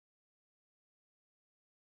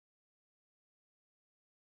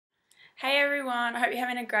Hey everyone, I hope you're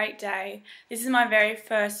having a great day. This is my very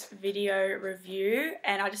first video review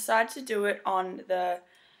and I decided to do it on the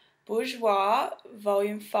Bourjois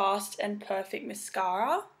Volume Fast and Perfect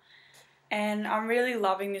Mascara. And I'm really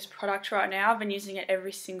loving this product right now. I've been using it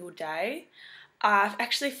every single day. I've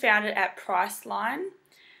actually found it at Priceline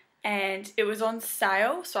and it was on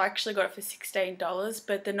sale, so I actually got it for $16,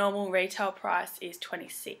 but the normal retail price is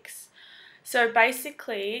 $26. So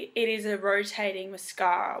basically, it is a rotating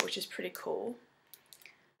mascara, which is pretty cool.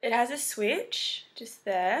 It has a switch just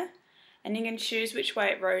there, and you can choose which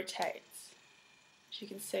way it rotates, as you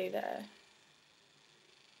can see there.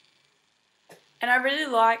 And I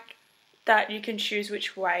really like that you can choose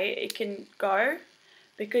which way it can go,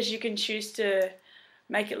 because you can choose to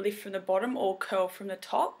make it lift from the bottom or curl from the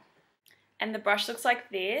top. And the brush looks like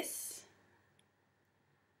this.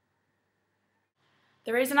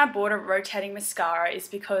 The reason I bought a rotating mascara is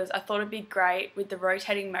because I thought it'd be great with the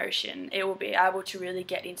rotating motion. It will be able to really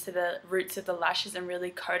get into the roots of the lashes and really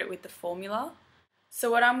coat it with the formula. So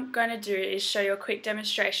what I'm going to do is show you a quick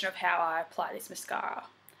demonstration of how I apply this mascara.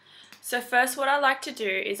 So first, what I like to do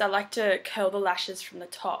is I like to curl the lashes from the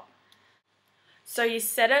top. So you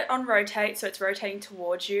set it on rotate, so it's rotating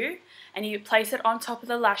towards you, and you place it on top of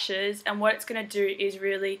the lashes, and what it's going to do is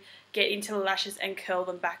really get into the lashes and curl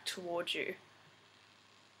them back towards you.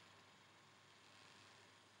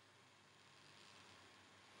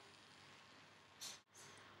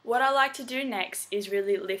 What I like to do next is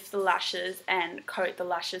really lift the lashes and coat the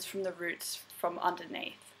lashes from the roots from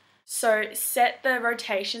underneath. So set the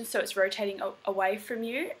rotation so it's rotating away from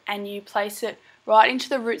you, and you place it right into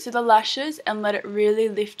the roots of the lashes and let it really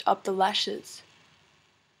lift up the lashes.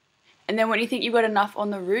 And then when you think you've got enough on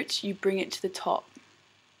the roots, you bring it to the top.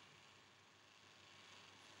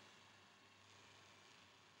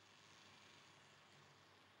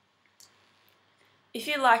 If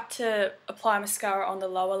you like to apply mascara on the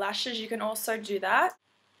lower lashes, you can also do that.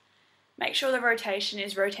 Make sure the rotation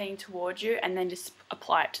is rotating towards you and then just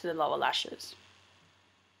apply it to the lower lashes.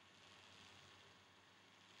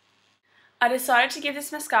 I decided to give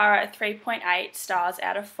this mascara a 3.8 stars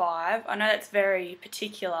out of 5. I know that's very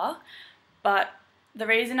particular, but the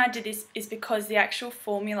reason I did this is because the actual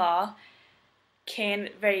formula can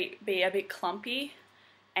be a bit clumpy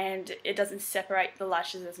and it doesn't separate the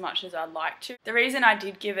lashes as much as I'd like to. The reason I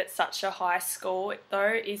did give it such a high score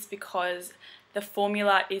though is because the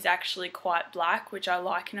formula is actually quite black, which I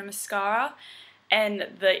like in a mascara, and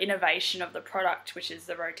the innovation of the product, which is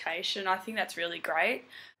the rotation, I think that's really great.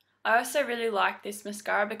 I also really like this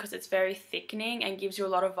mascara because it's very thickening and gives you a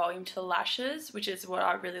lot of volume to the lashes, which is what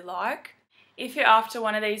I really like. If you're after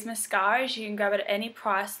one of these mascaras, you can grab it at any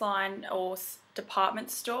Priceline or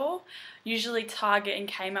department store. Usually Target and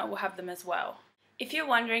Kmart will have them as well. If you're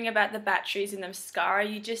wondering about the batteries in the mascara,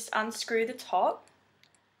 you just unscrew the top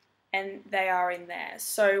and they are in there.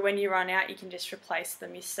 So when you run out, you can just replace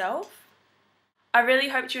them yourself. I really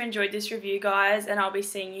hope you enjoyed this review, guys, and I'll be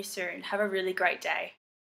seeing you soon. Have a really great day.